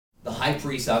high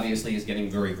priest obviously is getting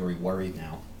very, very worried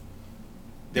now.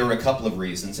 There are a couple of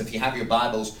reasons. If you have your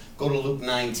Bibles, go to Luke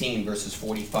 19, verses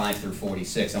 45 through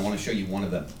 46. I want to show you one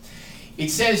of them. It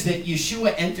says that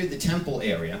Yeshua entered the temple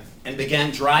area and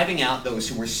began driving out those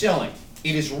who were selling.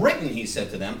 It is written, he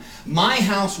said to them, my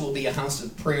house will be a house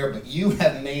of prayer, but you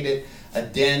have made it a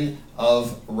den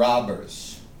of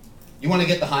robbers. You want to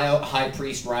get the high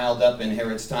priest riled up in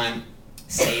Herod's time?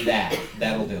 Say that.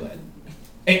 That'll do it.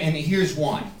 And here's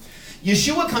why.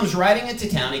 Yeshua comes riding into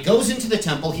town. He goes into the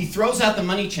temple. He throws out the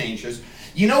money changers.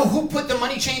 You know who put the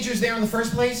money changers there in the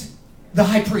first place? The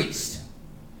high priest.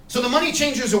 So the money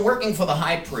changers are working for the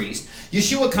high priest.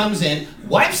 Yeshua comes in,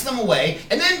 wipes them away,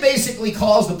 and then basically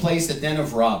calls the place a den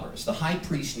of robbers. The high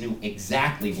priest knew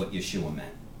exactly what Yeshua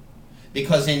meant.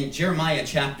 Because in Jeremiah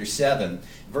chapter 7,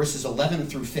 verses 11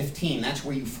 through 15, that's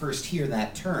where you first hear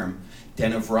that term,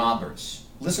 den of robbers.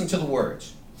 Listen to the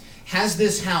words. Has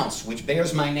this house, which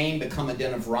bears my name, become a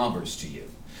den of robbers to you?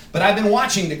 But I've been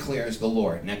watching, declares the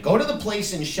Lord. Now go to the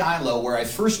place in Shiloh where I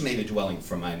first made a dwelling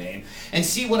for my name, and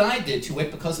see what I did to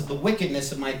it because of the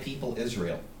wickedness of my people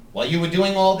Israel. While you were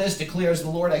doing all this, declares the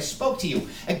Lord, I spoke to you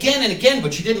again and again,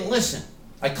 but you didn't listen.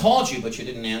 I called you, but you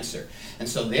didn't answer. And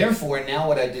so therefore, now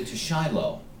what I did to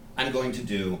Shiloh, I'm going to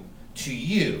do to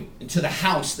you, and to the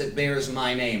house that bears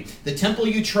my name, the temple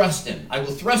you trust in. I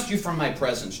will thrust you from my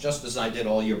presence, just as I did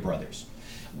all your brothers.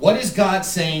 What is God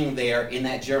saying there in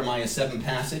that Jeremiah 7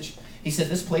 passage? He said,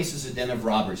 this place is a den of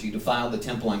robbers. You defile the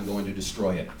temple, I'm going to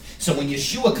destroy it. So when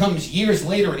Yeshua comes years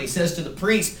later and he says to the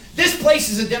priest, this place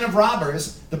is a den of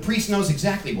robbers, the priest knows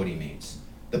exactly what he means.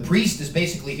 The priest is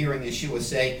basically hearing Yeshua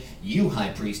say, you,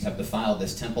 high priest, have defiled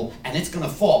this temple, and it's going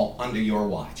to fall under your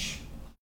watch.